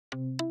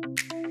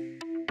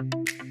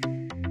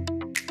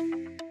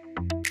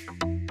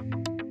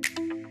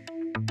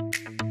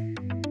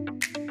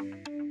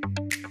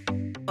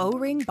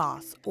O-ring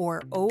Boss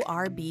or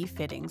ORB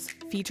fittings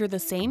feature the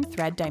same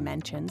thread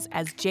dimensions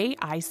as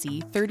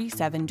JIC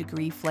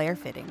 37-degree flare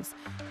fittings,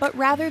 but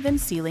rather than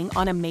sealing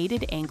on a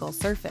mated angle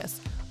surface,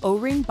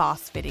 O-ring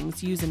Boss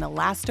fittings use an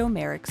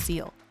elastomeric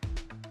seal.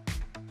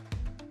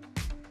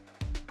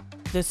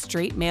 The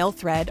straight male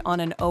thread on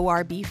an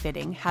ORB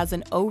fitting has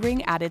an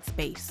O-ring at its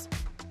base.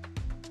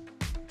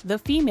 The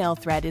female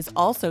thread is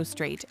also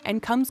straight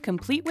and comes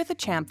complete with a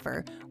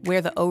chamfer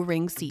where the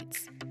O-ring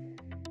seats.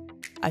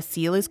 A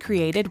seal is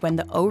created when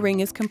the O-ring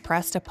is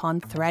compressed upon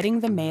threading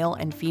the male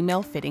and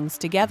female fittings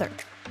together.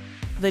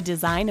 The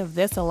design of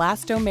this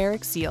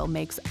elastomeric seal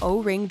makes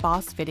O-ring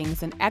Boss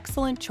fittings an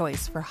excellent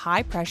choice for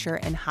high pressure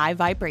and high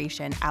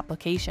vibration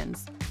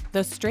applications.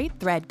 The straight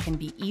thread can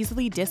be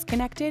easily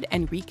disconnected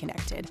and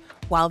reconnected,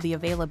 while the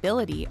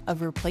availability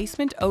of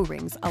replacement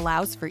O-rings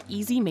allows for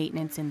easy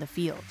maintenance in the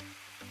field.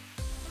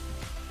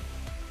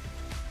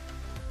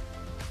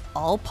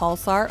 All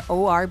Pulsar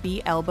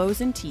ORB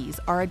elbows and tees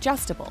are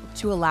adjustable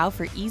to allow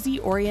for easy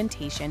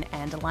orientation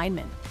and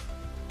alignment.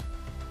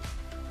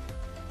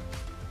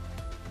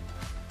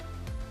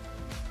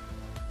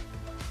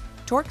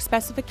 Torque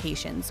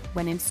specifications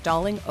when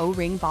installing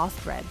O-ring Boss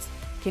threads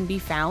can be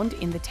found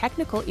in the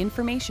technical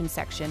information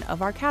section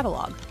of our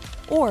catalog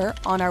or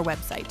on our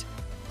website,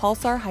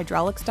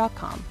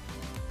 pulsarhydraulics.com.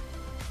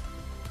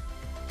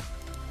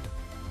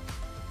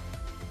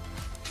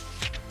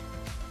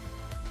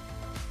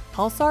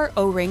 Pulsar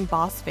O-ring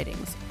Boss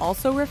fittings,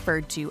 also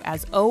referred to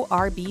as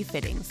ORB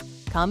fittings,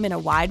 come in a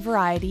wide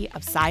variety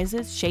of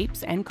sizes,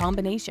 shapes, and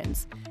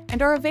combinations,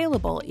 and are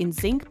available in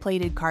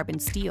zinc-plated carbon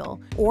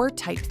steel or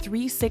Type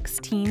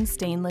 316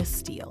 stainless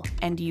steel,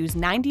 and use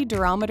 90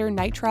 durometer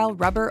nitrile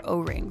rubber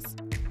O-rings.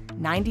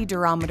 90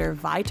 durometer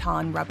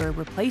Viton rubber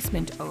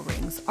replacement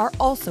O-rings are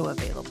also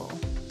available.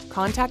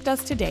 Contact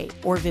us today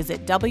or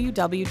visit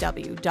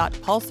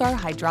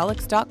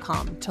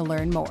www.pulsarhydraulics.com to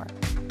learn more.